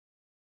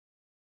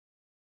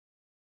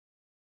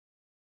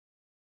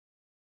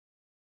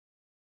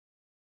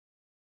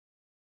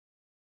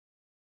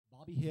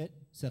Bobby hit,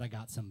 said, I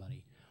got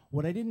somebody.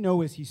 What I didn't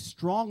know is he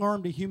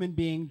strong-armed a human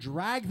being,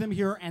 dragged them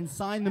here, and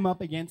signed them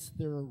up against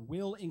their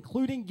will,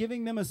 including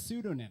giving them a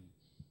pseudonym.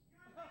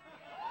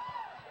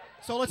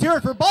 So let's hear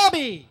it for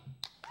Bobby!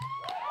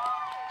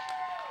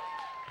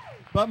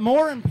 But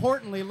more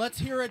importantly, let's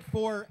hear it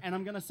for, and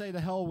I'm going to say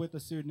the hell with the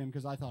pseudonym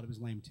because I thought it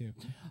was lame too.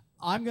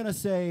 I'm going to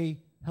say,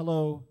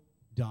 hello,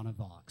 Donna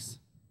Vaux.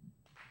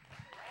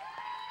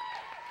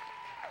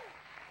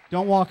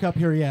 Don't walk up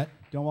here yet.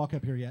 Don't walk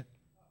up here yet.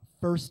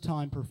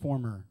 First-time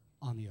performer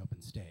on the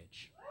open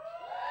stage.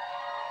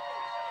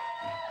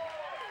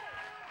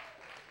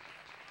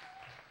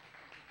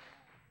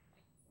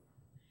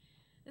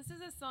 This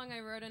is a song I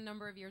wrote a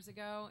number of years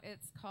ago.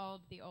 It's called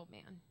The Old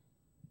Man.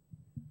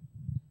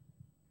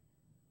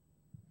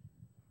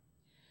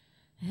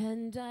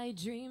 And I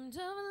dreamed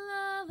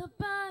of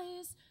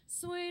lullabies,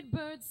 sweet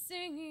birds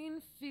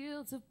singing,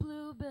 fields of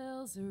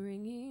bluebells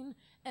ringing,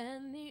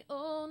 and the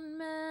old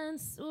man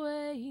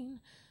swaying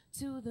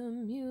to the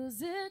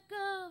music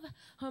of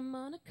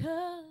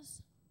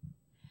harmonicas.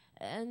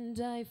 And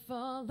I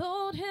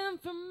followed him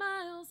for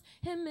miles,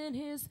 him in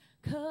his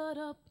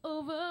cut-up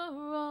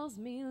overalls,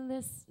 me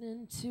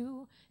listening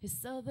to his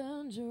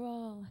southern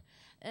drawl.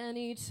 And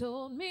he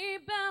told me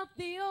about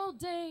the old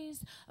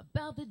days,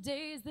 about the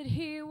days that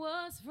he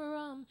was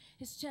from.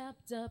 His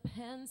chapped up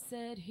hand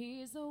said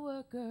he's a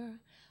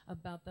worker,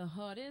 about the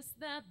hardest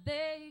that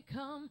they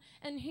come.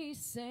 And he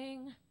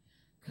sang,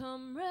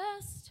 come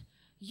rest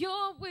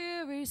your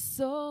weary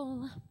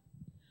soul,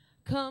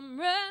 come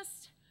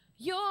rest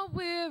your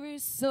weary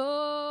soul.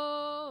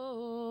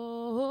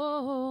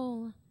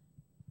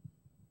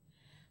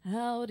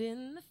 Out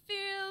in the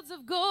fields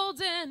of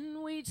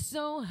golden wheat,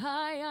 so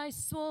high I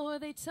swore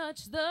they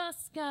touched the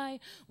sky.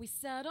 We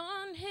sat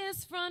on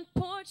his front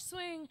porch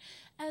swing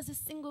as a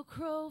single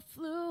crow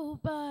flew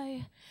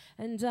by.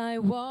 And I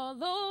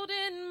wallowed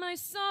in my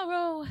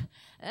sorrow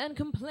and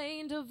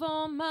complained of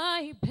all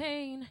my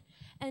pain.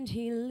 And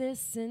he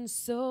listened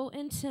so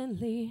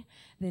intently,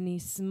 then he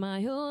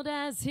smiled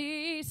as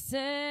he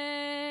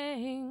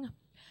sang,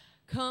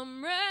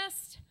 come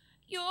rest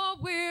your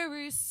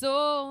weary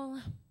soul,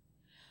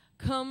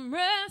 come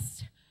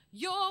rest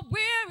your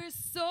weary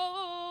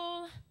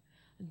soul.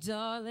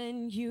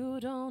 Darling, you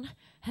don't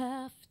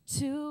have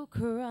to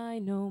cry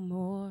no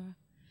more.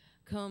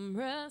 Come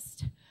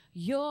rest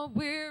your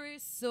weary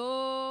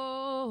soul.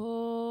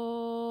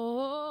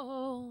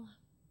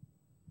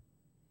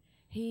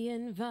 He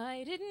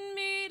invited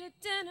me to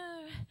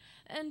dinner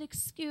and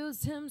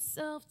excused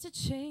himself to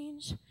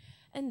change.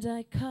 And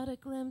I caught a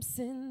glimpse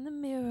in the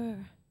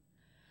mirror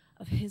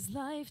of his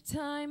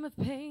lifetime of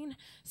pain,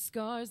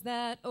 scars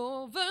that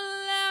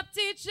overlapped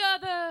each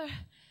other,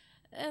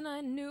 and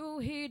I knew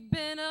he'd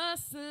been a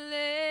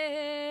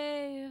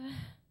slave.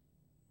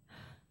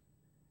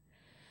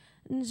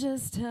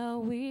 Just how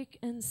weak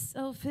and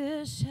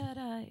selfish had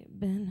I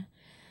been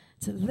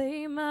to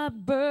lay my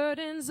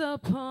burdens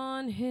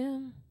upon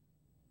him.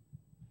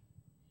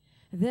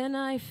 Then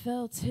I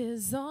felt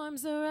his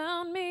arms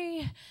around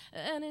me,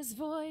 and his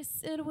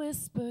voice, it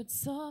whispered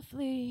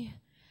softly,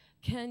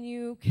 can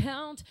you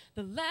count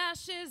the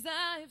lashes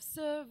I've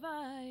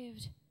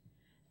survived?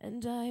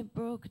 And I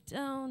broke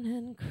down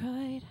and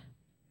cried.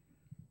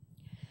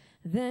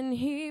 Then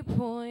he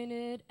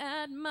pointed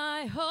at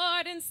my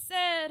heart and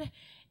said,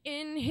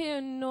 in here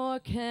nor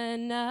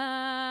can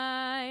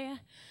I.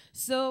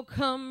 So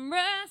come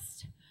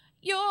rest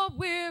your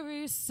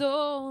weary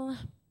soul,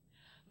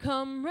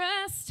 come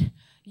rest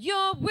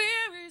your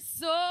weary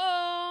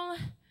soul.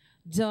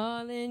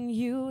 Darling,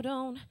 you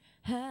don't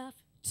have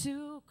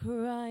to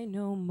cry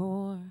no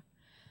more.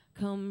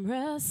 Come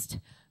rest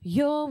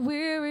your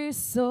weary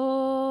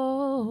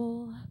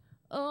soul.